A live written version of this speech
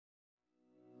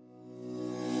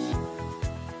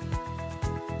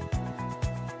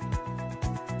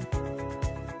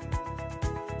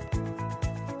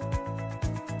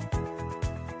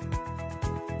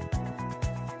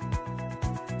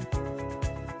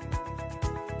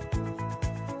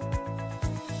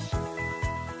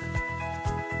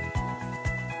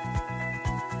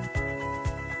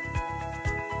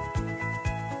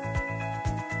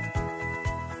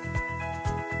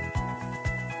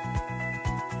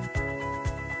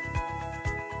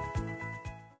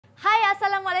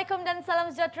Assalamualaikum dan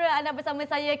salam sejahtera. Anda bersama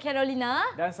saya Carolina.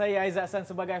 Dan saya Aizat San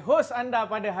sebagai hos anda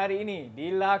pada hari ini di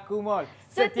Lakumall.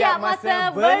 Setiap masa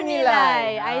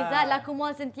bernilai. Aizat,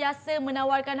 Lakumall sentiasa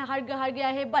menawarkan harga-harga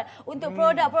yang hebat untuk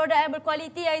produk-produk yang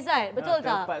berkualiti, Aizat. Betul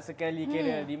tak? Tepat sekali,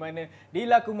 Carol. Di mana di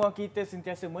Lakumall kita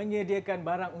sentiasa menyediakan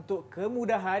barang untuk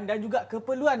kemudahan dan juga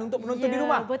keperluan untuk penonton di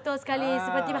rumah. Betul sekali.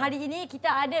 Seperti hari ini kita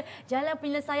ada jalan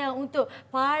penyelesaian untuk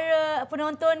para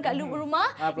penonton kat rumah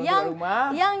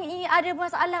yang ada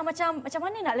masalah macam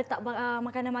mana nak letak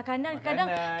makanan-makanan.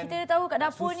 Kadang kita tahu kat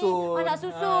dapur ni nak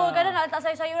susun, kadang nak letak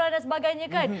sayur-sayuran dan sebagainya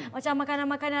kan. Macam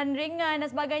makanan-makanan ringan dan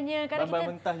sebagainya. Kadang Bahan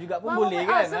kita mentah juga pun boleh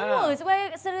kan.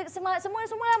 Semua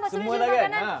lah masuk dalam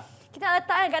makanan. Kita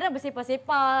letak kan, kadang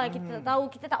bersepah-sepah, kita tak tahu,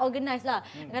 kita tak organize lah.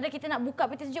 Kadang kita nak buka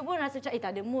peti sejuk pun rasa macam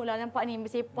tak ada mood lah nampak ni,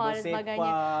 bersepah dan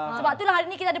sebagainya. Sebab itulah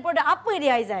hari ni kita ada produk apa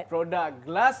dia, Aizat? Produk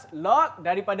Glasslock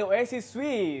daripada OASIS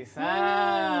Swiss.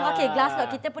 Okey,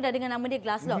 Glasslock. Kita pun dah dengar nama dia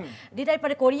Glasslock. Dia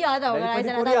daripada Korea tau. Daripada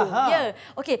Aizat Korea, nak tahu. Ya.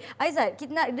 Okey, Aizat,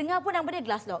 kita nak dengar pun nama dia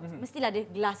Glasslock. Mestilah ada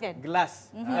glass kan?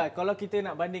 Glass. Kalau kita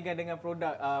nak bandingkan dengan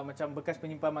produk macam bekas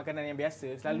penyimpan makanan yang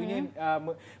biasa, selalunya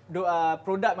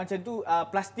produk macam tu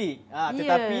plastik.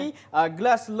 Tetapi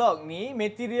Glasslock ni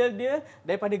material dia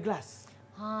daripada glass.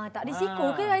 Tak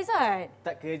risiko ke, Aizat?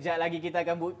 Tak, kejap lagi kita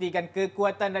akan buktikan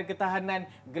kekuatan dan ketahanan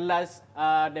gelas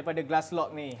daripada Glasslock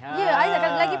ni. Ya,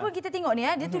 Aizat, lagi pun kita tengok ni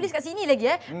dia tulis kat sini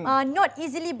lagi not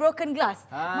easily broken glass.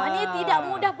 Maknanya tidak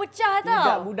mudah pecah tau.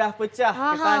 Tidak mudah pecah,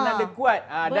 ketahanan dia kuat.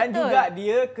 Dan juga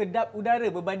dia kedap udara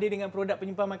berbanding dengan produk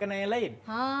penyimpan makanan yang lain.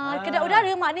 Kedap udara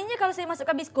maknanya kalau saya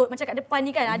masukkan biskut macam kat depan ni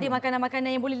kan ada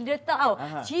makanan-makanan yang boleh diletak tau.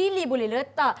 Cili boleh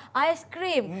letak,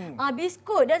 aiskrim,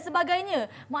 biskut dan sebagainya.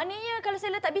 Maknanya kalau saya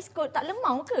letak biskut tak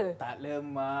lemau ke? Tak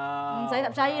lemau. Saya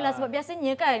tak percayalah sebab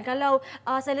biasanya kan kalau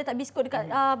saya letak biskut dekat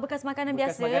bekas makanan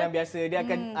biasa. Bekas makanan biasa dia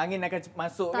akan angin akan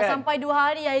masuk tak kan. Tak sampai 2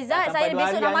 hari, Aizat. Saya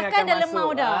besok nak makan dah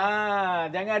lemau dah.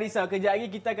 Jangan risau, kejap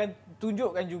lagi kita akan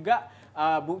tunjukkan juga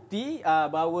bukti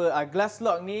bahawa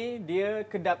Glasslock ni dia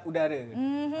kedap udara.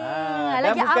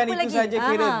 Dan bukan itu saja,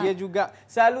 kira dia juga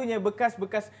selalunya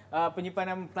bekas-bekas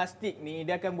penyimpanan plastik ni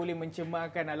dia akan boleh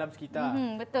mencemarkan alam sekitar.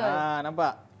 Betul.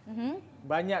 Nampak?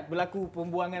 Banyak berlaku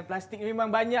pembuangan plastik, memang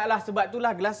banyaklah, sebab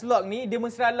itulah Glasslock ni dia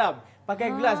mesra alam.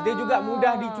 Pakai gelas, dia juga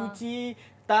mudah dicuci,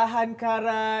 tahan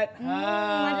karat.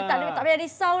 Tak payah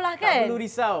risau lah kan? Tak perlu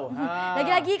risau.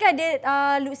 Lagi-lagi kan dia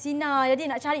Luxina,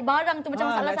 jadi nak cari barang tu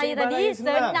macam masalah saya tadi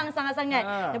senang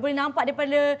sangat-sangat. Dia boleh nampak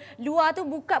daripada luar tu,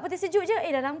 buka peti sejuk je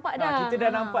dah nampak dah. Kita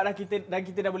dah nampak dah,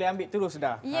 kita dah boleh ambil terus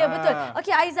dah. Ya, betul.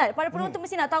 Okey, Aizat, para penonton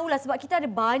mesti nak tahulah sebab kita ada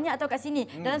banyak tau kat sini.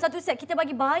 Dalam satu set kita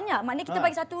bagi banyak. Maknanya kita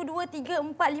bagi 1 2 3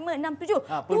 4 5 6 7.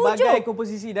 Pelbagai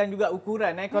komposisi dan juga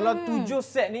ukuran. Kalau 7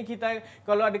 set ni kita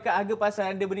kalau dekat harga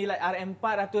pasaran dia bernilai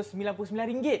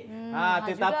RM499.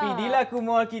 Tetapi di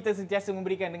Lakumall kita sentiasa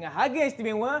memberikan dengan harga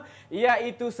istimewa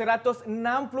iaitu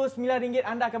RM169.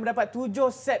 Anda akan mendapat 7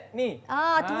 set ni.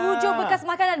 7 bekas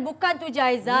makanan. Bukan tu je,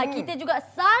 Aizat. Kita juga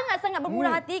sangat-sangat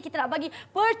bermurah hati. Kita nak bagi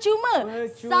percuma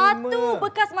 1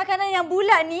 bekas makanan yang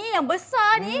bulat ni, yang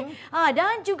besar ni.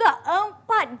 Dan juga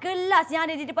 4 gelas yang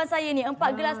ada di depan saya ni. 4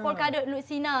 gelas polkadot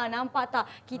Luxina. Nampak tak?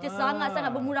 Kita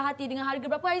sangat-sangat bermurah hati dengan harga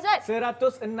berapa, Aizat?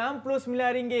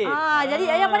 RM169. Jadi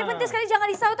yang paling penting sekali jangan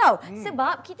risau tau.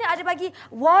 Sebab kita ada bagi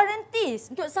warranties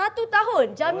untuk 1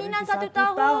 tahun. Jaminan 1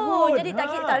 tahun. Jadi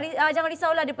jangan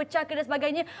risaulah dia pecah ke dan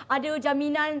sebagainya. Ada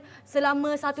jaminan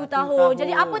selama 1 tahun.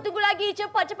 Jadi apa tunggu lagi?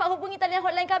 Cepat-cepat hubungi talian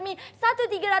hotline kami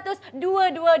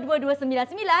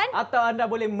 1300-222299. Atau anda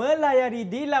boleh melayari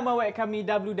di laman web kami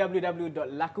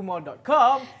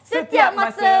www.lakumall.com. Setiap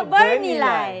masa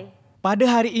bernilai. Pada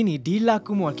hari ini di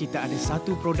Lakumall kita ada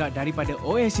satu produk daripada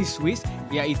OASIS Swiss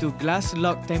iaitu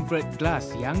Glasslock Tempered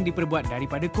Glass yang diperbuat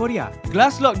daripada Korea.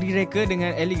 Glasslock direka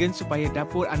dengan elegan supaya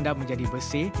dapur anda menjadi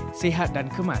bersih, sihat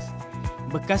dan kemas.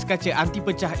 Bekas kaca anti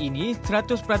pecah ini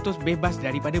 100% bebas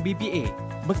daripada BPA.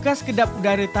 Bekas kedap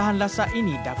udara tahan lasak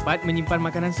ini dapat menyimpan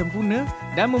makanan sempurna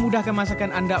dan memudahkan masakan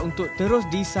anda untuk terus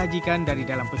disajikan dari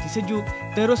dalam peti sejuk,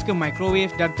 terus ke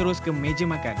microwave dan terus ke meja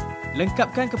makan.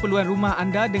 Lengkapkan keperluan rumah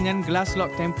anda dengan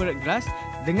Glasslock Tempered Glass.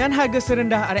 Dengan harga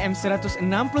serendah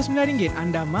RM169,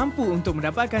 anda mampu untuk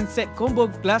mendapatkan set combo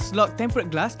Glasslock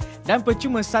Tempered Glass dan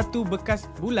percuma 1 bekas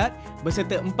bulat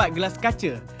beserta 4 gelas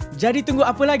kaca. Jadi tunggu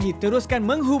apa lagi? Teruskan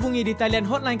menghubungi di talian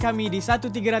hotline kami di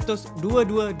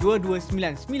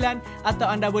 1300-222299 atau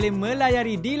anda boleh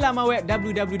melayari di laman web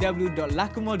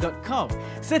www.lakumall.com.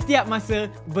 Setiap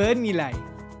masa bernilai.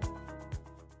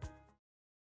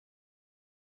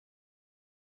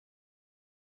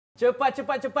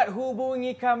 Cepat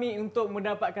hubungi kami untuk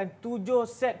mendapatkan 7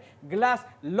 set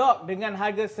Glasslock dengan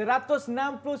harga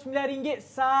RM169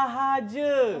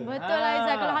 sahaja. Betul lah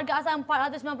Aizat. Kalau harga asal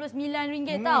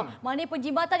RM499 tau. Maknanya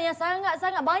penjimatan yang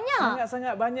sangat-sangat banyak.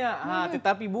 Sangat-sangat banyak.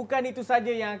 Tetapi bukan itu saja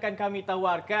yang akan kami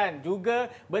tawarkan. Juga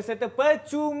berserta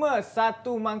percuma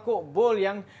satu mangkuk bowl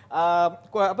yang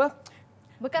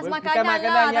bekas makanan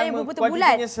lah, yang betul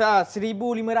bulat. Kuantitinya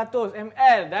 1,500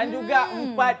 ml dan juga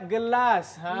 4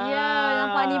 gelas. Ya,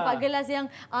 nampak ni 4 gelas yang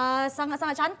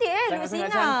sangat-sangat cantik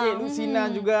Sangat-sangat cantik. Lucina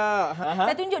juga.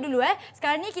 Saya tunjuk dulu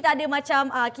Sekarang ni kita ada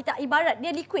macam kita ibarat dia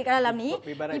liquid kat dalam ni.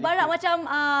 Ibarat macam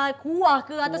kuah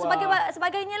ke atau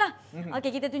sebagainya lah.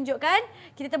 Okey, kita tunjukkan.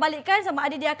 Kita terbalikkan sama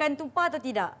ada dia akan tumpah atau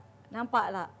tidak.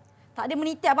 Nampak tak? Tak ada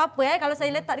menitik apa-apa kalau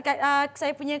saya letak dekat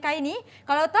saya punya kain ni.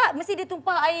 Kalau tak, mesti dia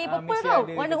tumpah air purple tau,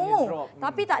 warna ungu.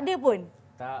 Tapi tak ada pun.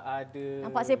 Tak ada.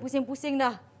 Nampak saya pusing-pusing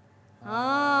dah.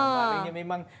 Maknanya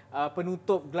memang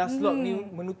penutup Glasslock ni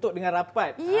menutup dengan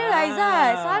rapat. Ya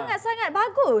Aizat, sangat-sangat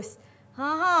bagus.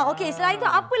 Okey, selain tu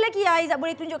apa lagi yang Aizat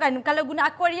boleh tunjukkan? Kalau guna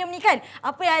aquarium ni kan,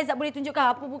 apa yang Aizat boleh tunjukkan?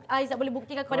 Apa Aizat boleh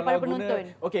buktikan kepada para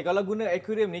penonton? Okey, kalau guna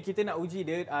aquarium ni kita nak uji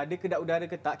dia kedap udara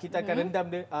ke tak, kita akan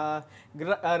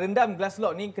rendam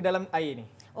Glasslock ni ke dalam air ni.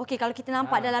 Okey, kalau kita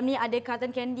nampak dalam ni ada cotton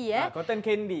candy cotton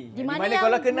candy. Di mana yang,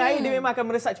 kalau kena air dia memang akan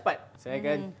meresap cepat. Saya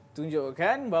akan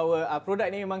tunjukkan bahawa produk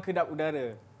ni memang kedap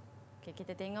udara. Okey,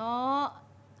 kita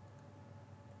tengok.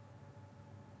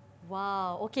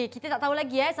 Wow, okey, kita tak tahu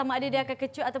lagi sama ada dia akan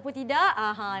kecut ataupun tidak.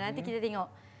 Nanti kita tengok.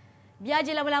 Biar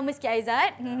je lama-lama sikit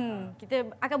Aizat. Kita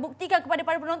akan buktikan kepada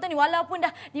para penonton ni walaupun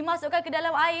dah dimasukkan ke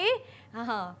dalam air.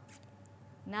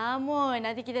 Namun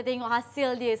nanti kita tengok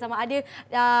hasil dia sama ada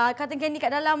cotton candy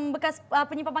kat dalam bekas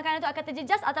penyimpan makanan tu akan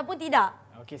terjejas ataupun tidak.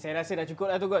 Okey, saya rasa dah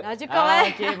cukup dah tu kot. Dah cukup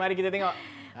Okey, mari kita tengok.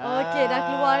 Okey, dah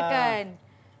keluarkan.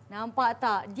 Nampak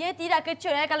tak? Dia tidak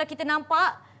kecut kalau kita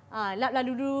nampak. Lap lah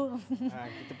dulu.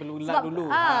 Kita perlu lap dulu.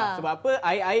 Sebab apa?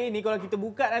 Air-air ni kalau kita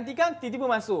buka nanti kan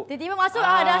tiba-tiba masuk.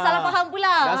 Dah salah faham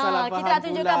pula. Kita nak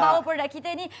tunjukkan bahawa produk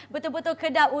kita ni betul-betul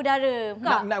kedap udara.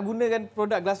 Nak gunakan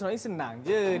produk Glasslock ni senang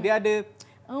je. Dia ada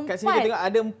kat sini kita tengok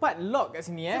ada 4 lock kat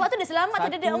sini Sebab tu dia selamat tu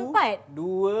dia ada 4.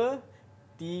 2,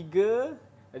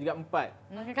 3 dan juga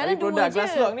 4. Kadang produk je.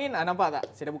 Glasslock ni nampak tak?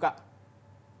 Saya dah buka.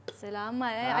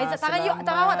 Selamat Aizat,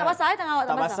 tangan awak tak basah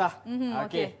Tak basah.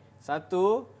 Okey. 1,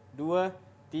 2,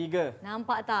 3.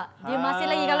 Nampak tak? Dia masih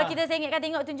lagi kalau kita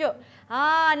tengok tunjuk.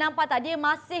 Nampak tak? Dia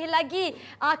masih lagi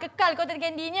kekal cotton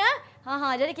candy-nya.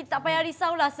 Jadi kita tak payah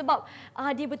risaulah sebab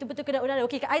dia betul-betul kedap udara.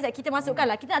 Okey, Aizat, kita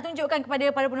masukkanlah. Kita nak tunjukkan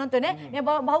kepada para penonton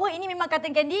bahawa ini memang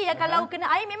cotton candy yang kalau kena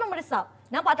air memang meresap.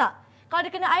 Nampak tak? Kalau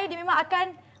dia kena air dia memang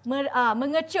akan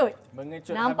mengecut.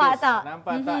 Nampak habis. tak?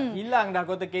 Nampak tak? Hilang dah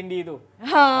cotton candy tu.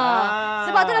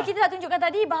 Sebab itulah kita nak tunjukkan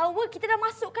tadi bahawa kita dah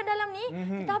masukkan dalam ni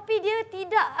tetapi dia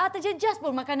tidak terjejas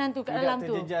pun makanan tu kat dalam tu.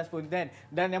 Tidak terjejas pun.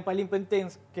 Dan yang paling penting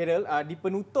Carol, di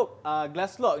penutup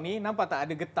Glasslock ni nampak tak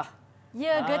ada getah?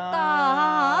 Ya,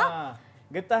 getah.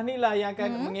 Getah ni lah yang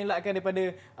akan mengelakkan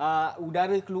daripada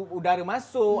udara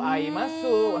masuk, air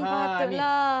masuk.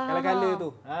 Patutlah. Kala-kala tu.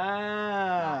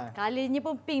 Colornya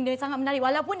pun pink, dia sangat menarik.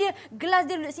 Walaupun dia gelas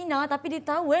dia duduk sinar tapi dia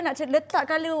tahu nak letak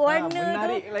color warna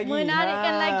menarik tu. Lagi.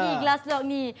 Menarikkan lagi Glasslock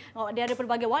ni. Dia ada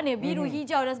pelbagai warna, biru,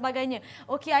 hijau dan sebagainya.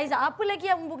 Okey Aizat, apa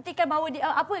lagi yang membuktikan bahawa dia,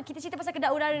 kita cerita pasal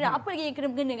kedap udara dah. Apa lagi yang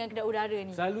kena dengan kedap udara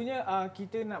ni? Selalunya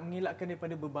kita nak mengelakkan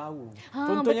daripada berbau.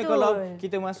 Contohnya kalau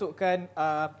kita masukkan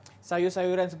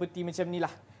sayur-sayuran seperti macam ni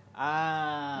lah.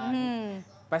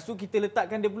 Lepas tu kita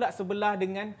letakkan dia pula sebelah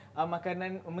dengan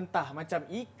makanan mentah macam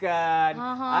ikan,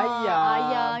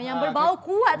 ayam. Yang berbau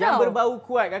kuat tau. Yang berbau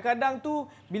kuat. Kadang-kadang tu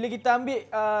bila kita ambil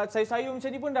sayur-sayur macam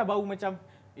ni pun dah bau macam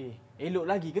elok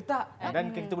lagi ke tak? Dan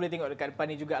kita boleh tengok dekat depan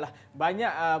ni jugalah.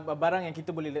 Banyak barang yang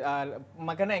kita boleh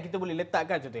makanan yang kita boleh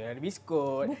letakkan, contohnya ada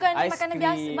biskut, bukan ais makanan krim,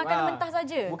 biasa, makanan mentah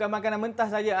saja. Bukan makanan mentah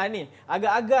saja. Ni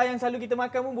agar-agar yang selalu kita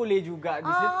makan pun boleh juga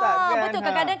diletakkan. Betul.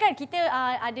 Kadang-kadang kan kita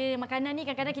ada makanan ni,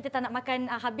 kadang-kadang kita tak nak makan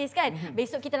habis kan.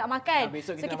 Besok kita nak makan.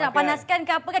 So kita nak panaskan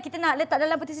ke apa kan, kita nak letak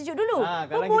dalam peti sejuk dulu.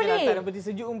 Kalau kita letak dalam peti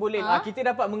sejuk pun boleh.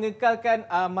 Kita dapat mengekalkan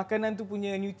makanan tu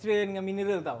punya nutrien dengan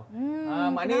mineral tau.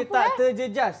 Maknanya tak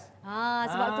terjejas.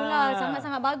 Sebab itulah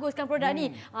sangat-sangat bagus kan produk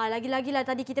ni. Lagi-lagilah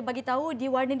tadi kita bagi tahu dia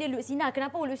warna dia lucina.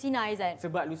 Kenapa lucina Aizat?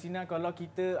 Sebab lucina kalau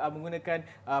kita menggunakan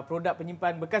produk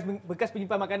penyimpan bekas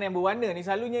penyimpan makanan yang berwarna ni,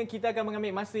 selalunya kita akan mengambil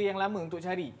masa yang lama untuk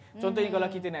cari. Contohnya kalau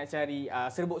kita nak cari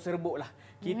serbuk-serbuk lah,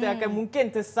 kita akan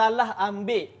mungkin tersalah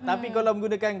ambil. Tapi kalau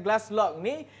menggunakan Glasslock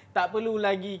ni tak perlu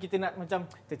lagi kita nak macam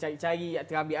tercari-cari,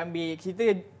 terambil-ambil. Kita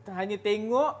hanya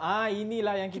tengok,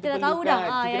 inilah yang kita perlukan. Tahu dah.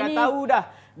 Kita dah tahu dah.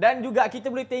 Dan juga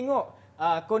kita boleh tengok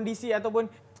kondisi ataupun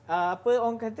apa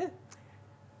orang kata,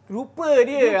 rupa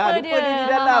dia. Rupa dia di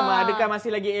dalam. Adakah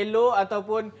masih lagi elok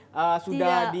ataupun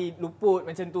sudah diluput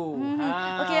macam tu.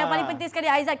 Okey, yang paling penting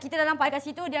sekali Aizat, kita dah nampak kat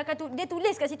situ dia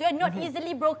tulis kat situ not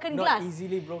easily broken glass. Not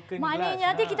easily broken glass.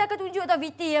 Maknanya nanti kita akan tunjuk tau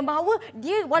VT yang bahawa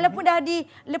dia walaupun dah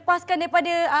dilepaskan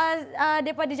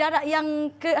daripada jarak yang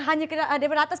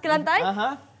daripada atas ke lantai.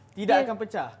 Tidak akan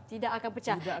pecah. Tidak akan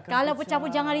pecah. Kalau pecah pun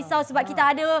jangan risau sebab kita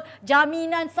ada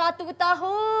jaminan 1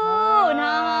 tahun.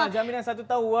 Jaminan 1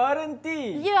 tahun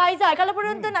waranti. Ya Aizat, kalau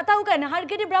penonton nak tahu kan harga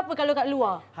dia berapa kalau kat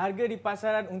luar? Harga di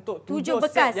pasaran untuk 7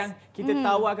 bekas set yang kita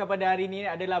tawarkan pada hari ini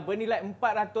adalah bernilai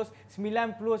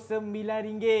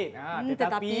RM499.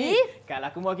 Tetapi kat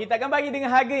Lakumall kita akan bagi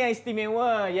dengan harga yang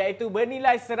istimewa iaitu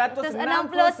bernilai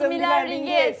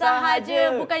RM169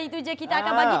 sahaja. Bukan itu je, kita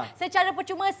akan bagi secara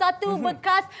percuma 1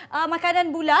 bekas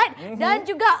makanan bulat dan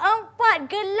juga 4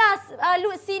 gelas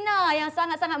Luxina yang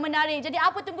sangat-sangat menarik. Jadi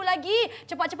apa tunggu lagi?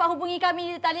 Cepat-cepat hubungi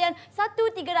kami di talian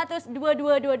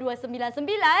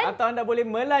 1300-222299 atau anda boleh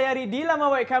melayari di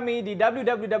laman web kami di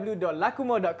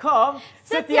www.lakumall.com.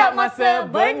 Setiap masa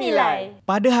bernilai.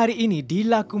 Pada hari ini di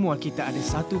Lakumall kita ada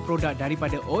satu produk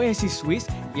daripada OASIS Swiss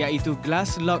iaitu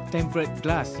Glasslock Tempered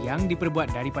Glass yang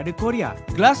diperbuat daripada Korea.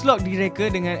 Glasslock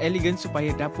direka dengan elegan supaya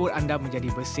dapur anda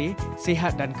menjadi bersih,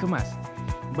 sihat dan kemas.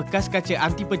 Bekas kaca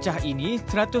anti pecah ini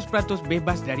 100%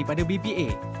 bebas daripada BPA.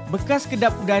 Bekas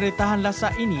kedap udara tahan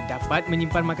lasak ini dapat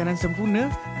menyimpan makanan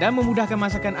sempurna dan memudahkan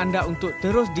masakan anda untuk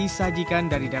terus disajikan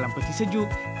dari dalam peti sejuk,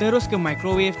 terus ke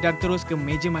microwave dan terus ke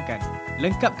meja makan.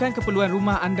 Lengkapkan keperluan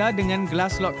rumah anda dengan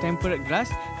Glasslock Tempered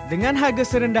Glass. Dengan harga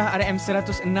serendah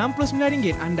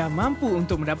RM169, anda mampu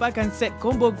untuk mendapatkan set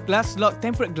combo Glasslock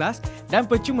Tempered Glass dan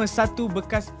percuma 1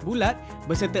 bekas bulat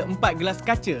berserta 4 gelas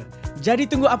kaca. Jadi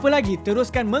tunggu apa lagi?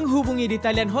 Teruskan menghubungi di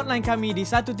talian hotline kami di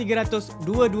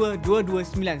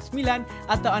 1300-222299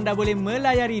 atau anda boleh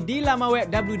melayari di laman web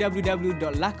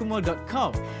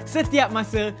www.lakumall.com. Setiap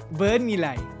masa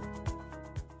bernilai.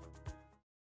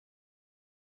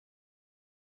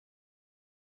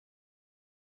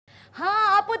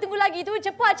 Apa tunggu lagi tu?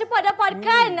 Cepat-cepat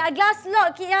dapatkan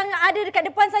Glasslock yang ada dekat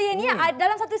depan saya ni.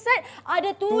 Dalam satu set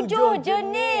ada 7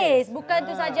 jenis. Bukan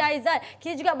tu saja Aizat.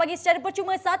 Kita juga bagi secara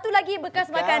percuma 1 lagi bekas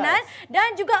makanan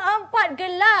dan juga 4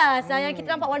 gelas. Yang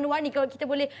kita nampak warna-warni. Kalau kita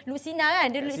boleh Luxina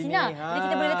kan? Dia Luxina. Jadi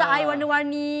kita boleh letak air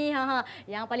warna-warni.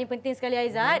 Yang paling penting sekali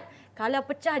Aizat, kalau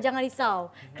pecah jangan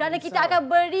risau. Kerana kita akan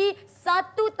beri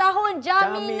 1 tahun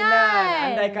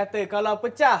jaminan. Andai kata kalau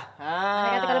pecah.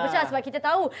 Andai kata kalau pecah sebab kita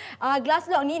tahu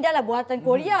Glasslock ni adalah buatan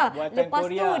Korea. Lepas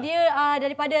tu dia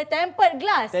daripada tempered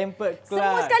glass.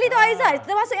 Semua sekali tu Aizat,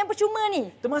 termasuk yang percuma ni.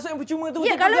 Termasuk yang percuma tu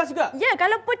tempered glass juga? Ya,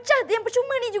 kalau pecah yang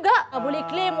percuma ni juga boleh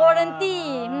claim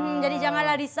warranty. Jadi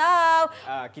janganlah risau.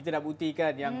 Kita dah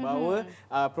buktikan yang bahawa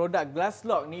produk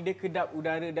Glasslock ni dia kedap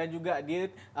udara dan juga dia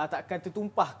takkan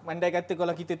tertumpah. Andai kata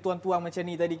kalau kita tuang-tuang macam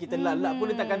ni tadi, kita lap-lap pun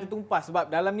dia takkan tertumpah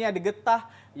sebab dalam ni ada getah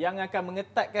yang akan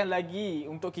mengetatkan lagi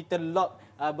untuk kita lock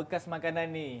bekas makanan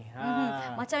ni.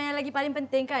 Macam yang lagi paling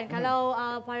penting kan, kalau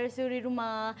para suri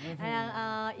rumah,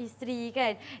 isteri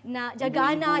kan, nak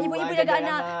jaga anak, ibu-ibu jaga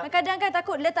anak. Kadang-kadang kan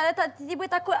takut letak-letak, tiba-tiba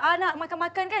takut anak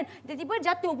makan-makan kan, tiba-tiba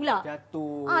jatuh pula.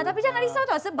 Tapi jangan risau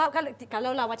tau, sebab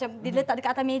kalau lah macam dia letak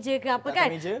dekat atas meja ke apa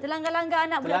kan, terlanggar-langgar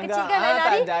anak budak kecil kan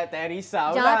lari-lari. Tak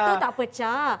risau lah. Jatuh tak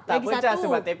pecah. Tak pecah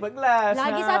sebab tempered glass.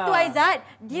 Lagi satu Aizat,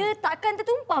 dia takkan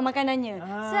tertumpah makanannya.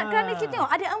 Kerana kita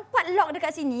tengok ada 4 lock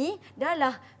dekat sini, dah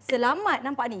lah selamat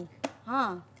nampak ni.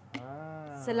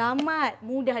 Selamat,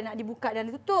 mudah nak dibuka dan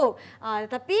tutup.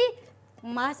 Tapi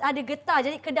ada getah,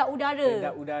 jadi kedap udara.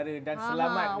 Kedap udara dan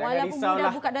selamat. Walaupun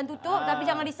mudah buka dan tutup, tapi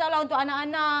jangan risaulah untuk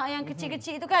anak-anak yang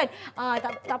kecil-kecil itu kan.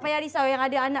 Tak payah risau yang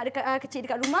ada anak kecil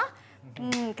dekat rumah.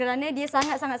 Kerana dia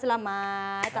sangat-sangat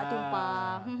selamat, tak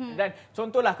tumpah. Dan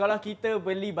contohlah kalau kita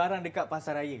beli barang dekat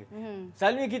pasar raya.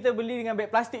 Selalunya kita beli dengan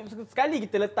beg plastik, sekali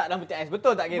kita letak dalam peti ais.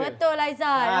 Betul tak kira? Betul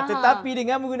Aizat. Tetapi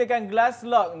dengan menggunakan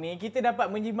Glasslock ni, kita dapat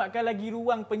menjimatkan lagi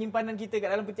ruang penyimpanan kita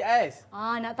kat dalam peti ais.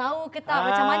 Nak tahu ke tak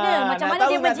macam mana? Macam mana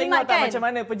dia menjimatkan? Macam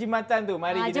mana penjimatan tu?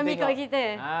 Mari kita jom tengok. Jom ikut kita.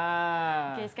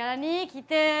 Okey, sekarang ni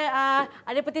kita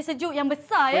ada peti sejuk yang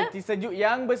besar ya. Peti sejuk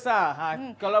yang besar.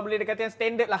 Kalau boleh dikatakan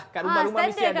standard lah kat rumah-rumah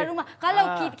mesti ada. Kat rumah. Kalau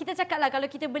kita cakap lah, kalau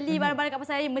kita beli barang-barang kat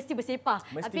pasar raya mesti bersepah.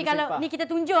 Tapi kalau ni kita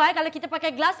tunjuk kalau kita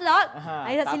pakai Glasslock,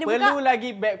 tak perlu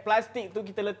lagi beg plastik tu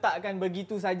kita letakkan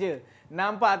begitu saja.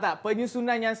 Nampak tak?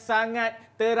 Penyusunan yang sangat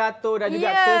teratur dan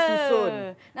juga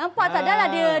tersusun. Nampak tak? Dah lah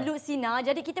dia Luxina.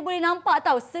 Jadi kita boleh nampak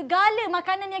tahu segala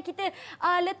makanan yang kita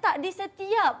letak di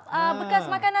setiap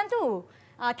bekas makanan tu.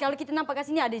 Kalau kita nampak kat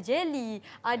sini ada jelly,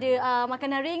 ada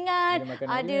makanan ringan,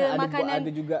 ada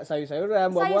juga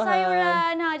sayur-sayuran, buah-buahan.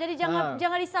 Sayur-sayuran. Jadi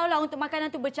jangan risaulah untuk makanan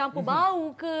tu bercampur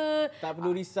bau ke. Tak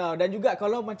perlu risau. Dan juga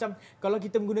kalau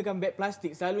kita menggunakan beg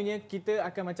plastik, selalunya kita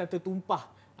akan macam tertumpah.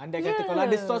 Andai kata kalau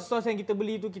ada sos-sos yang kita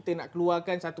beli tu, kita nak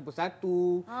keluarkan satu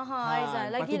persatu.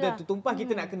 Lepas tu dah tertumpah,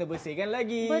 kita nak kena bersihkan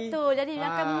lagi. Betul. Jadi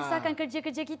akan menyusahkan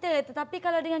kerja-kerja kita. Tetapi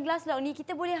kalau dengan Glasslock ni,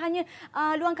 kita boleh hanya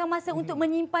luangkan masa untuk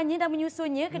menyimpannya dan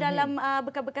menyusunnya ke dalam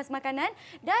bekas-bekas makanan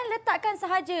dan letakkan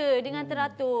sahaja dengan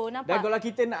teratur. Nampak? Dan kalau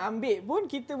kita nak ambil pun,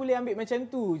 kita boleh ambil macam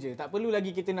tu je. Tak perlu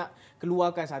lagi kita nak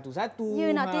keluarkan satu-satu. Ya,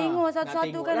 nak tengok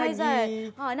satu-satu kan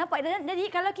Aizat. Nampak? Jadi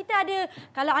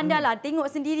kalau anda lah tengok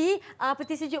sendiri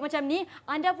peti sejuk macam ni,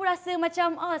 anda pun rasa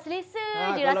macam selesa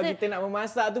je. Kalau rasa kita nak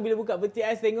memasak tu, bila buka peti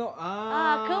ais tengok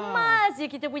kemas je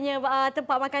kita punya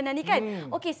tempat makanan ni kan.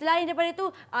 Okey, selain daripada tu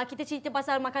kita cerita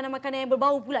pasal makanan-makanan yang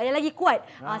berbau pula yang lagi kuat.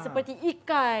 Seperti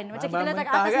ikan. Macam kita letak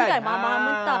kat atas ni kan, bahan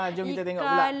mentah. Jom kita tengok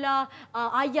pula. Ikan lah,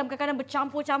 ayam kadang-kadang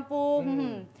bercampur-campur.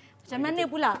 Macam mana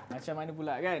pula? Macam mana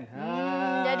pula kan?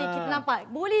 Jadi kita nampak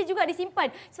boleh juga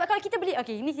disimpan. Sebab kalau kita beli,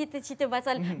 okey, ini kita cerita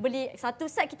pasal beli satu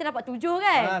set kita dapat 7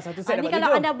 kan? Satu set ini dapat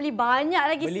kalau 7. anda beli banyak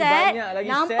lagi set,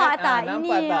 nampak tak?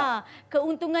 Ini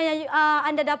keuntungan yang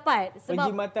anda dapat. Sebab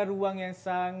penjimatan ruang yang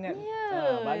sangat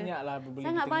banyaklah.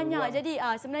 Sangat banyak. Ruang. Jadi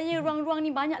sebenarnya ruang-ruang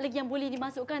ni banyak lagi yang boleh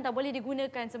dimasukkan, tak boleh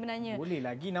digunakan sebenarnya. Boleh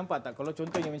lagi, nampak tak? Kalau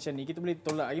contohnya macam ni, kita boleh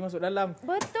tolak lagi masuk dalam.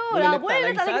 Betul lah, boleh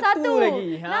letak lagi satu.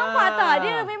 Nampak tak?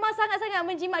 Dia memang sangat-sangat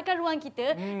menjimatkan ruang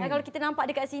kita. Dan kalau kita nampak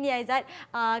dekat sini Aizat,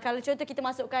 kalau contoh kita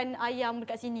masukkan ayam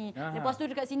dekat sini, lepas tu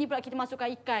dekat sini pula kita masukkan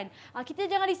ikan. Kita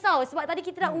jangan risau sebab tadi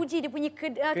kita nak uji dia punya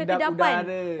kekedapan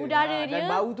udara dia. Dan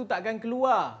bau tu takkan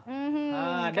keluar.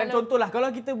 Dan contohlah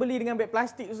kalau kita beli dengan beg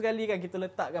plastik tu sekali kan, kita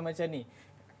letakkan macam ni.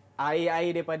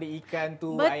 Air-air daripada ikan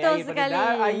tu, betul air sekali.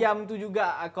 Ayam tu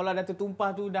juga kalau dah tertumpah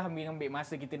tu dah ambil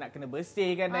masa kita nak kena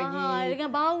bersihkan lagi.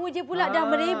 Dengan bau je pula dah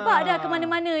merebak dah ke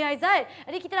mana-mana ya Aizat.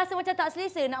 Jadi kita rasa macam tak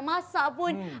selesa, nak masak pun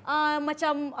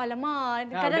macam alamak.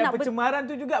 Dan pencemaran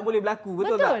tu juga boleh berlaku,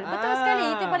 betul tak? Betul sekali.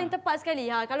 Itu paling tepat sekali.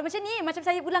 Kalau macam ni, macam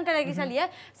saya ulangkan lagi sekali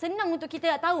senang untuk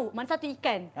kita tahu mana satu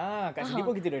ikan. Kat sini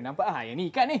pun kita dah nampak yang ni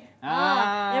ikan ni.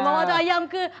 Yang bawah tu ayam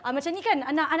ke. Macam ni kan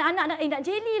anak-anak nak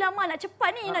jelly lama, nak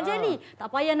cepat ni nak jelly. Tak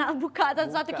payah nak buka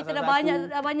satu-satu, kita dah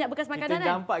banyak bekas makanan kan.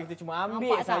 Kita nampak, kita cuma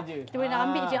ambil saja. Kita boleh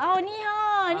nak ambil je.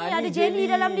 Ni ada jelly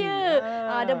dalam dia.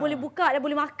 Dah boleh buka, dah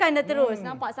boleh makan dah terus.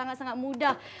 Nampak sangat-sangat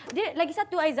mudah. Dia lagi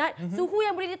satu Aizat, suhu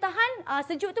yang boleh ditahan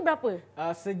sejuk tu berapa?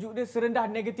 Sejuk dia serendah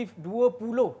negatif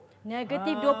 20.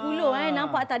 Negatif 20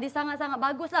 nampak tak? Dia sangat-sangat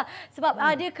bagus lah. Sebab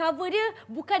dia cover dia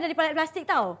bukan daripada plastik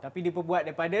tau. Tapi dia terbuat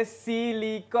daripada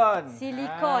silikon.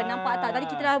 Silikon, nampak tak? Tadi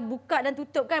kita dah buka dan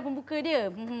tutup kan pembuka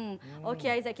dia. Okey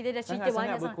Aizat, kita dah cerita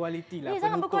banyak. Sangat berkualiti lah.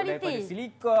 Sangat berkualiti. Daripada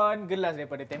silikon, gelas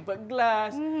daripada tempered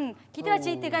glass. Kita dah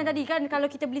ceritakan tadi kan, kalau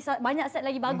kita beli banyak set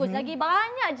lagi bagus. Lagi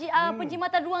banyak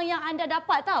penjimatan ruang yang anda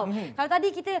dapat tau. Kalau tadi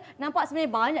kita nampak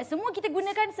sebenarnya banyak. Semua kita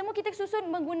gunakan, semua kita susun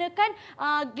menggunakan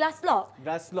Glasslock.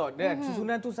 Dan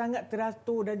susunan tu sangat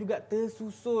teratur dan juga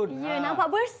tersusun. Ya,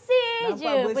 nampak bersih je.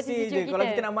 Nampak bersih je. Kalau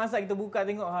kita nak masak, kita buka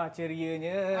tengok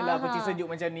cerianya lah peti sejuk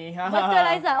macam ni. Betul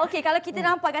Aizat. Okey, kalau kita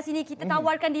nampak kat sini, kita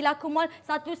tawarkan di Lakumall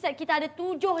satu set kita ada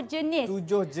 7 jenis.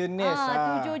 7 jenis.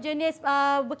 7 jenis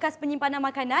bekas penyimpanan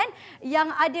makanan yang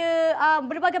ada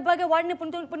berbagai-bagai warna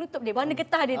penutup dia. Warna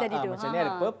getah dia tadi tu. Macam ni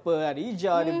ada purple, ada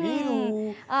hijau, ada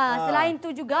biru. Selain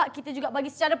tu juga, kita juga bagi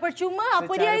secara percuma.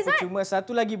 Apa dia Aizat? Secara percuma,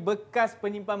 satu lagi bekas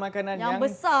penyimpan makanan yang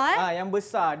besar yang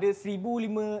besar, dia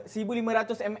 1500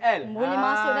 ml. Boleh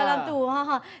masuk dalam tu.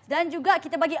 Dan juga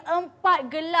kita bagi 4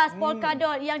 gelas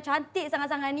polkadot yang cantik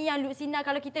sangat-sangat ni, yang Luxina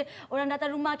kalau kita orang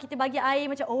datang rumah, kita bagi air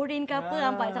macam orange ke apa,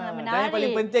 nampak sangat menarik. Dan yang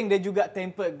paling penting, dia juga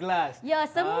tempered glass. Ya,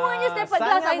 semuanya tempered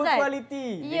glass Aizat. Sangat berkualiti.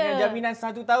 Dengan jaminan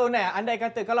 1 tahun. Andai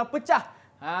kata kalau pecah,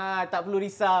 tak perlu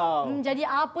risau. Jadi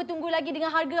apa tunggu lagi dengan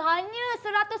harga hanya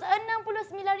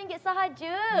RM169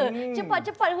 sahaja.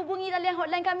 Cepat-cepat hubungi talian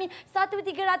hotline kami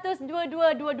 1300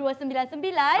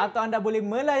 222299. Atau anda boleh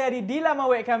melayari di laman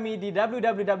web kami di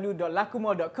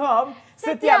www.lakumall.com.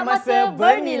 Setiap masa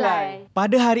bernilai.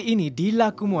 Pada hari ini di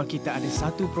Lakumall kita ada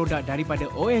satu produk daripada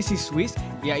OASIS Swiss,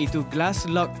 iaitu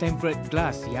Glasslock Tempered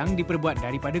Glass yang diperbuat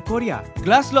daripada Korea.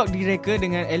 Glasslock direka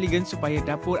dengan elegan supaya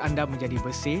dapur anda menjadi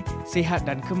bersih, sihat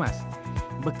dan kemas.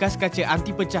 Bekas kaca anti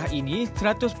pecah ini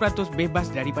 100% bebas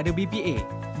daripada BPA.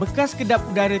 Bekas kedap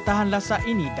udara tahan lasak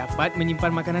ini dapat menyimpan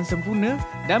makanan sempurna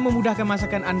dan memudahkan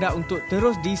masakan anda untuk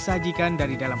terus disajikan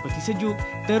dari dalam peti sejuk,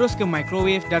 terus ke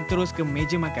microwave dan terus ke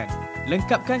meja makan.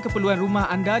 Lengkapkan keperluan rumah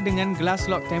anda dengan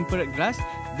Glasslock Tempered Glass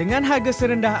Dengan harga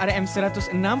serendah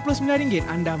RM169,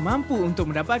 anda mampu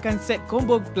untuk mendapatkan set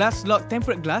combo Glasslock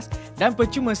tempered glass dan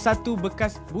percuma 1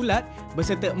 bekas bulat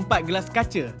beserta 4 gelas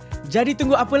kaca. Jadi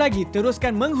tunggu apa lagi?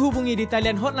 Teruskan menghubungi di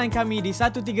talian hotline kami di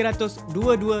 1300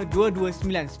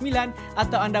 222299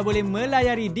 atau anda boleh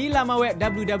melayari di laman web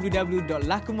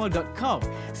www.lakumall.com.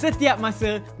 Setiap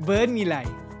masa bernilai.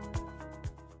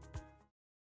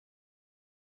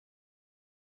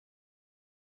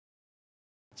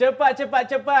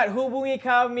 Cepat hubungi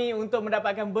kami untuk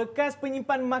mendapatkan bekas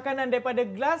penyimpan makanan daripada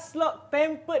Glasslock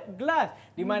tempered glass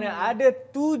di mana ada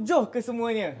 7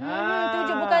 kesemuanya.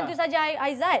 7 bukan tu saja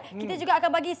Aizat. Kita juga akan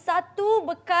bagi 1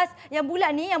 bekas yang bulat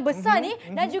ni, yang besar ni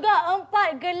dan juga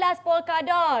 4 gelas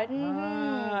polkadot.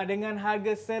 Dengan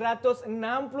harga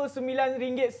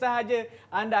RM169 sahaja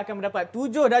anda akan mendapat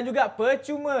 7 dan juga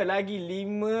percuma lagi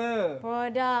 5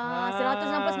 produk.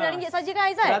 RM169 saja kan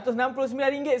Aizat?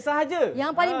 RM169 sahaja.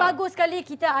 Yang paling bagus sekali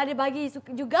kita ada bagi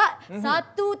juga 1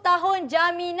 tahun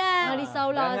jaminan.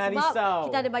 Risaulah sebab risau.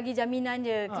 kita ada bagi jaminan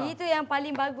je. Itu yang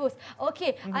paling bagus.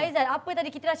 Okey, Aizat, apa tadi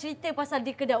kita dah cerita pasal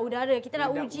dia kedap udara. Kita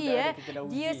dah uji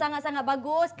Dia sangat-sangat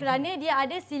bagus kerana dia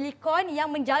ada silikon yang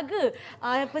menjaga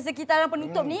persekitaran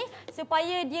penutup ni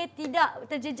supaya dia tidak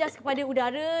terjejas kepada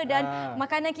udara dan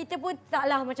makanan kita pun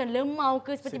taklah macam lemau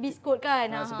ke seperti biskut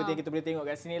kan. Seperti yang kita boleh tengok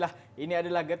kat sini lah. Ini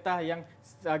adalah getah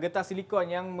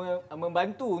silikon yang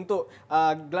membantu untuk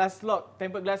Glasslock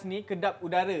tempered glass ni kedap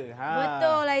udara.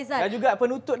 Betul Aizat. Dan juga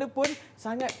penutup dia pun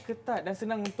sangat ketat dan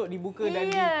senang untuk dibuka dan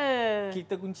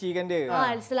kita kuncikan dia.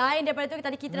 Selain daripada tu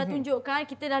tadi kita dah tunjukkan,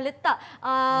 kita dah letak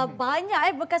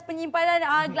banyak bekas penyimpanan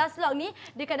Glasslock ni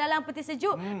dekat dalam peti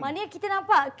sejuk. Maknanya kita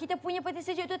nampak kita punya peti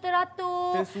sejuk tu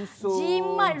teratur, tersusun,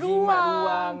 jimat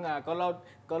ruang.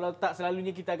 Kalau tak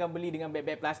selalunya kita akan beli dengan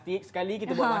beg-beg plastik, sekali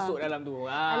kita buat masuk dalam tu.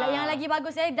 Yang lagi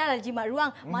bagus dah jimat ruang.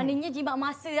 Maknanya jimat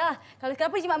masa lah.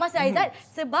 Kenapa jimat masa Aizat?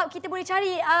 Sebab kita boleh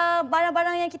cari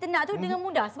barang-barang yang kita nak tu dengan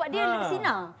mudah sebab dia look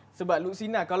sinar. Sebab look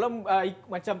sinar. Kalau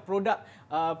macam produk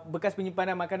bekas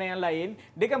penyimpanan makanan yang lain,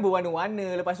 dia kan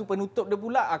berwarna-warna. Lepas tu penutup dia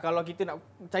pula, kalau kita nak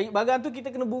cari barang tu, kita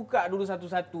kena buka dulu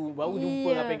satu-satu. Baru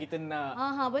jumpa apa yang kita nak.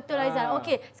 Betul Aizat.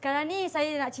 Okey, sekarang ni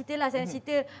saya nak ceritalah. Saya nak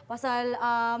cerita pasal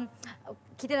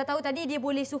kita dah tahu tadi dia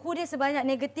boleh suhu dia sebanyak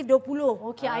negatif 20.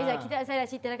 Okey Aizat, saya nak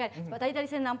ceritakan. Sebab tadi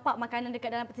saya nampak makanan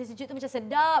dekat dalam peti sejuk tu macam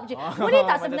sedap je. Boleh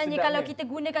tak sebenarnya kalau kita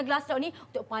gunakan Glasslock ni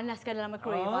untuk panaskan dalam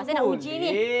microwave? Saya nak uji ni.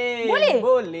 Boleh?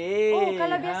 Boleh.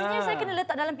 Kalau biasanya saya kena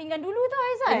letak dalam pinggan dulu tau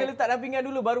Aizat. Kena letak dalam pinggan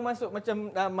dulu baru masuk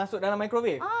masuk dalam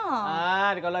microwave.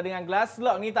 Kalau dengan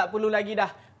Glasslock ni tak perlu lagi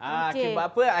dah. Okay,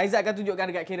 apa Aizat akan tunjukkan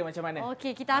dekat Kira macam mana.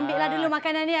 Okey, kita ambillah dulu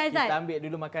makanan ni Aizat. Kita ambil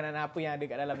dulu makanan apa yang ada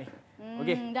kat dalam ni.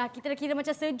 Okey. Dah kita dah kira macam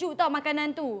sejuk tau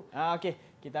makanan tu. Okey,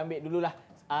 kita ambil dululah.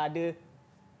 Ada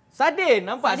sardin.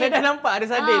 Nampak? Saya dah nampak ada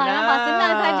sardin. Nampak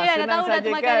senang saja dah tahu dah tu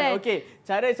makanan. Okey,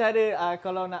 cara-cara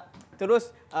kalau nak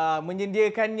terus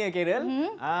menyediakannya Carol,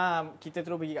 kita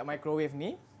terus pergi kat microwave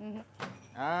ni.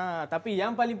 Tapi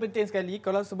yang paling penting sekali,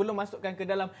 kalau sebelum masukkan ke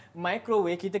dalam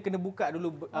microwave, kita kena buka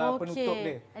dulu penutup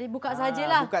dia. Jadi buka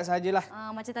sajalah. Buka sajalah.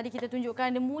 Macam tadi kita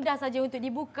tunjukkan, dia mudah saja untuk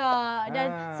dibuka. Dan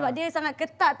sebab dia sangat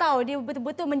ketat tau, dia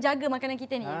betul-betul menjaga makanan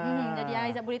kita ni. Jadi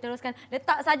Aizat boleh teruskan.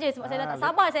 Letak saja sebab saya dah tak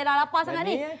sabar, saya dah lapar sangat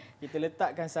ni. Kita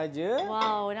letakkan saja.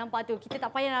 Wow, nampak tu. Kita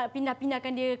tak payah nak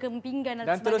pindah-pindahkan dia ke pinggan dan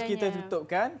sebagainya. Dan terus kita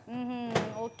tutupkan.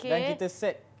 Okey. Dan kita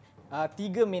set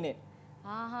 3 minit.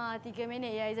 3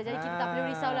 minit ya Aizat. Jadi kita tak perlu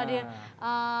risaulah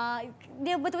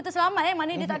dia betul-betul selamat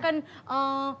Maknanya dia takkan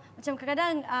macam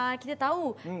kadang-kadang kita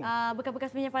tahu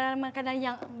bekas-bekas penyimpanan makanan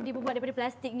yang dibuat daripada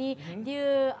plastik ni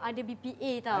dia ada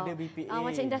BPA tau. Ada BPA.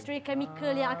 Macam industri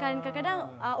chemical yang akan kadang-kadang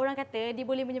orang kata dia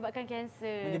boleh menyebabkan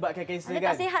kanser. Menyebabkan kanser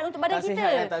kan. Tak sihat untuk badan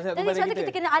kita. Jadi sebab tu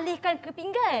kita kena alihkan ke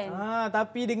pinggan.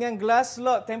 Tapi dengan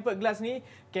Glasslock tempered glass ni,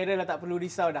 Kira dah tak perlu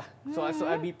risau dah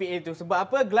soal-soal BPA tu. Sebab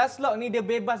apa? Glasslock ni dia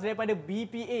bebas daripada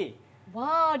BPA.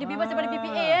 Wow, dia bebas daripada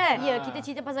BPA Ya, kita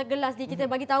cerita pasal gelas ni,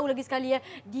 kita bagi tahu lagi sekali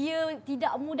dia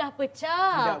tidak mudah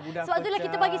pecah. Sebab itulah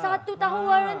kita bagi 1 tahun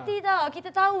waranti tau.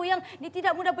 Kita tahu yang dia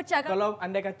tidak mudah pecah. Kalau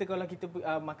andai kata kalau kita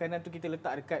makanan tu kita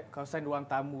letak dekat kawasan ruang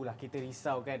tamu lah, kita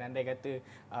risau kan, andai kata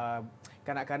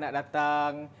kanak-kanak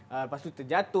datang, lepas tu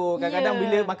terjatuh. Kadang-kadang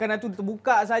bila makanan tu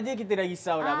terbuka saja kita dah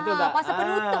risau dah, betul tak? Pasal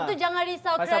penutup tu jangan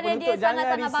risau kerana dia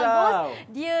sangat-sangat bagus.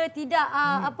 Dia tidak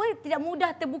tidak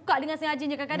mudah terbuka dengan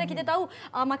sengajanya. Kadang-kadang kita tahu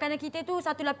makanan kita tu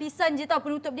satu lapisan je tau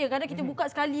penutup dia. Kadang kita buka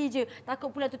sekali je,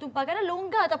 takut pula tertumpah. Kadang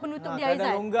longgar tau penutup dia Aizat.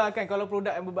 Kadang longgar kan, kalau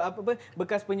produk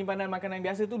bekas penyimpanan makanan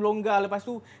biasa tu longgar, lepas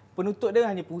tu penutup dia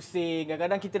hanya pusing.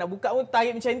 Kadang-kadang kita nak buka pun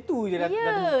tarik macam tu je dah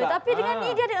terbuka. Tapi dengan ni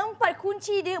dia ada 4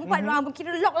 kunci dia, 4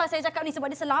 kira lock lah saya cakap ni sebab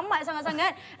dia selamat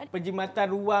sangat-sangat. Penjimatan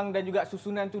ruang dan juga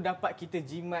susunan tu dapat kita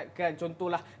jimatkan.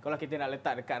 Contohlah kalau kita nak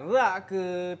letak dekat rak ke,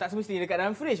 tak semestinya dekat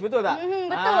dalam fridge, betul tak?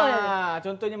 Betul.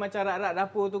 Contohnya macam rak-rak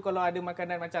dapur tu kalau ada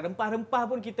makanan macam rempah-rempah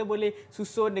pun kita boleh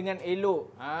susun dengan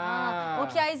elok.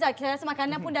 Okey Aizat, saya rasa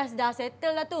makanan pun dah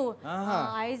settle lah tu.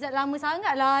 Aizat lama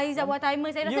sangat lah Aizat buat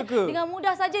timer. Saya rasa dengan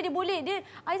mudah saja dia boleh.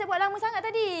 Aizat buat lama sangat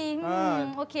tadi.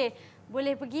 Okey,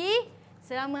 boleh pergi.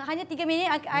 Selama hanya 3 minit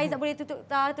Aizat boleh tutup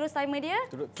terus timer dia.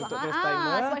 Tutup terus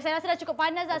timer. Sebab saya rasa dah cukup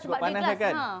panas dah sebab dia gelas.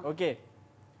 Kan? Okey.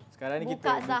 Sekarang ni kita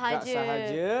buka sahaja.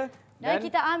 Dan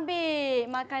kita ambil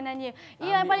makanannya.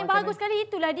 Yang paling bagus sekali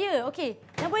itulah dia. Okey.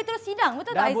 Dah boleh terus hidang,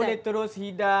 betul tak Aizat? Dah boleh terus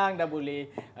hidang, dah boleh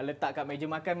letak kat meja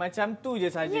makan macam tu je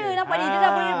saja. Ya, nampak ni dia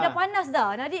dah panas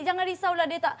dah. Nadik jangan risaulah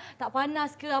dia tak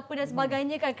panas ke apa dan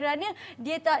sebagainya kan, kerana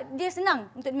dia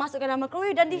senang untuk dimasukkan dalam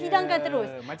microwave dan dihidangkan terus.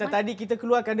 Macam tadi kita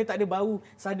keluarkan dia tak ada bau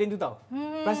sardin tu tau.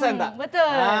 Perasan tak?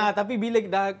 Betul. Tapi bila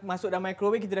dah masuk dalam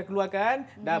microwave kita dah keluarkan,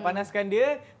 dah panaskan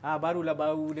dia, barulah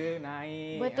bau dia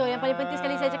naik. Betul, yang paling penting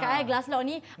sekali saya cakap Glasslock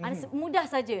ni mudah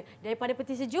saja. Daripada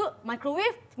peti sejuk,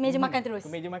 microwave, meja makan terus.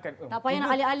 Ke meja makan. Tak payah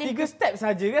nak alih-alih. 3 step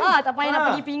saja kan? Tak payah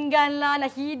nak pergi pinggan lah,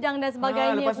 nak hidang dan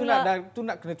sebagainya. Lepas tu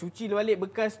nak kena cuci balik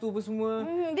bekas tu apa semua.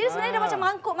 Dia sebenarnya dah macam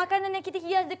mangkuk makanan yang kita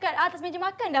hias dekat atas meja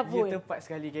makan dah pun. Ya, tepat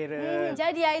sekali Karen.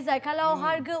 Jadi Aizat, kalau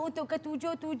harga untuk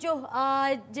ketujuh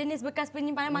jenis bekas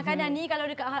penyimpanan makanan ni,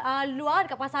 kalau dekat luar,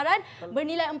 dekat pasaran,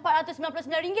 bernilai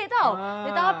RM499 tau.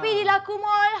 Tetapi di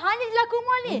Lakumall, hanya di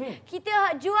Lakumall ni,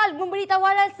 kita jual memberi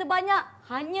tawaran sebanyak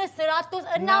hanya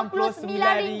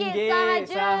RM169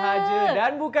 sahaja.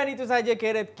 Dan bukan itu saja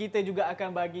Karen, kita juga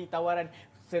akan bagi tawaran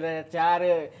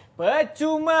secara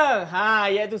percuma.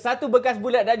 Iaitu 1 bekas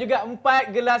bulat dan juga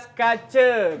 4 gelas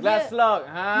kaca Glasslock.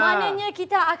 Maknanya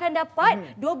kita akan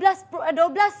dapat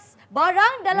 12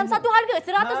 barang dalam satu harga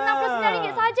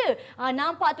RM169 saja.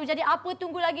 Nampak tu. Jadi apa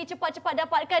tunggu lagi, cepat-cepat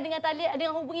dapatkan dengan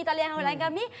hubungi talian hotline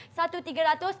kami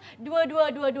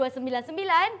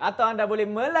 1300-222299 atau anda boleh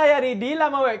melayari di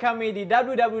laman web kami di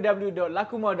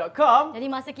www.lakumall.com. Jadi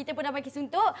masa kita pun dah bagi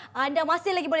suntuk, anda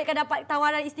masih lagi boleh dapat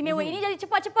tawaran istimewa ini. Jadi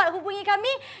cepat-cepat hubungi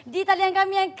kami di talian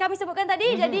kami yang kami sebutkan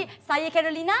tadi. Jadi saya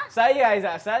Carolina, saya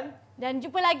Aizat Hassan, dan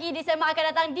jumpa lagi di segmen akan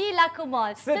datang di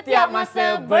Lakumall. Setiap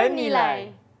masa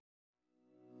bernilai.